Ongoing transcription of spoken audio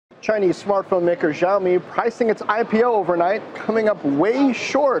Chinese smartphone maker Xiaomi pricing its IPO overnight, coming up way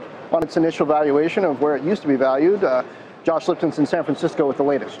short on its initial valuation of where it used to be valued. Josh Lipton's in San Francisco with the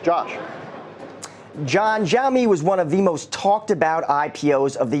latest. Josh. John, Xiaomi was one of the most talked about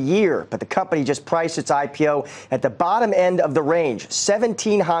IPOs of the year, but the company just priced its IPO at the bottom end of the range,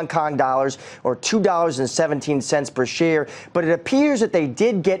 17 Hong Kong dollars or $2.17 per share. But it appears that they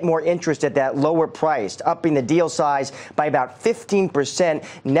did get more interest at that lower price, upping the deal size by about 15%,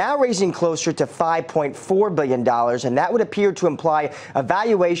 now raising closer to $5.4 billion. And that would appear to imply a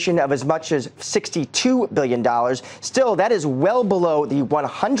valuation of as much as $62 billion. Still, that is well below the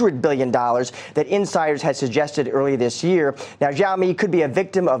 $100 billion that insiders had suggested earlier this year. Now, Xiaomi could be a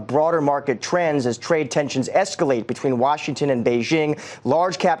victim of broader market trends as trade tensions escalate between Washington and Beijing.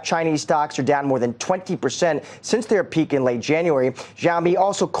 Large cap Chinese stocks are down more than 20% since their peak in late January. Xiaomi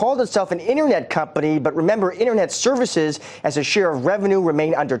also called itself an internet company, but remember, internet services as a share of revenue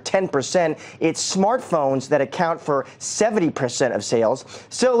remain under 10%. It's smartphones that account for 70% of sales.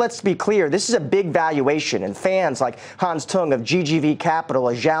 Still, let's be clear, this is a big valuation, and fans like Hans Tung of GGV Capital,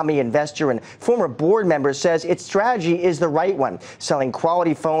 a Xiaomi investor and former board member, says its strategy is the right one, selling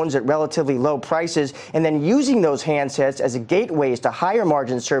quality phones at relatively low prices and then using those handsets as gateways to higher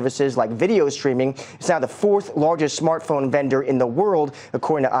margin services like video streaming. It's now the fourth largest smartphone vendor in the world,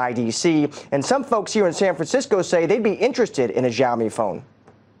 according to IDC. And some folks here in San Francisco say they'd be interested in a Xiaomi phone.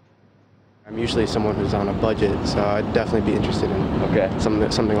 I'm usually someone who's on a budget, so I'd definitely be interested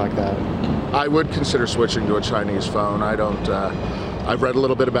in something like that. I would consider switching to a Chinese phone. I've read a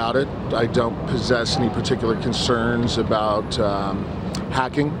little bit about it. I don't possess any particular concerns about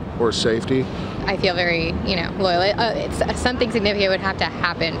hacking or safety. I feel very, loyal. It's something significant would have to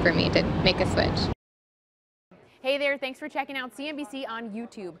happen for me to make a switch. Hey there, thanks for checking out CNBC on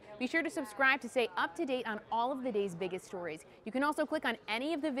YouTube. Be sure to subscribe to stay up to date on all of the day's biggest stories. You can also click on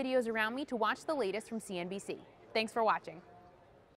any of the videos around me to watch the latest from CNBC. Thanks for watching.